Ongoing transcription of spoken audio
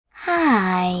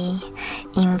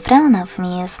In front of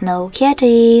me is Nokia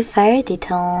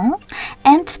G42,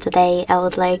 and today I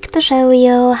would like to show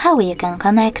you how you can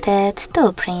connect it to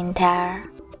a printer.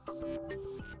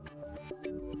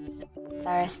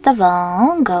 First of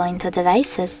all, go into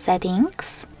Devices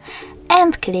Settings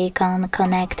and click on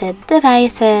Connected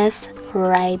Devices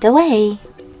right away.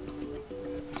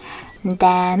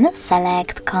 Then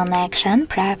select Connection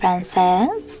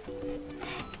Preferences,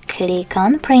 click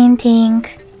on Printing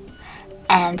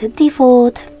and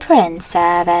Default Print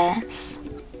Service.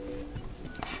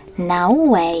 Now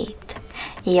wait,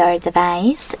 your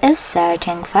device is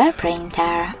searching for a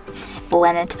printer.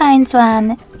 When it finds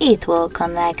one, it will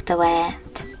connect to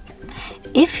it.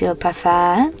 If you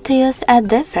prefer to use a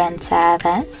different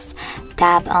service,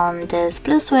 tap on this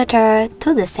blue switcher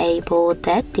to disable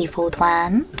the default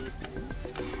one.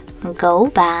 Go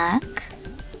back,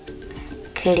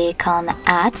 click on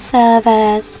Add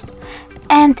Service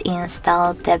and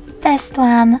install the best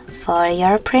one for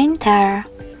your printer,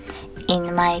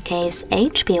 in my case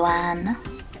HP one.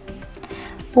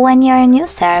 When your new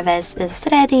service is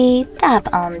ready,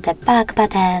 tap on the back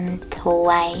button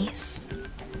twice.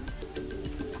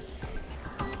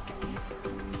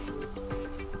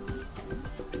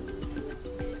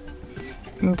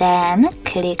 Then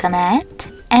click on it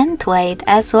and wait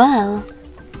as well.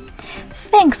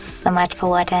 Thanks so much for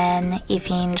watching. If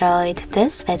you enjoyed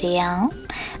this video,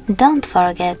 don't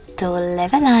forget to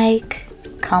leave a like,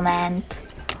 comment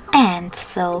and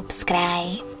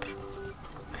subscribe.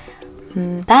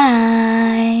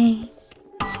 Bye!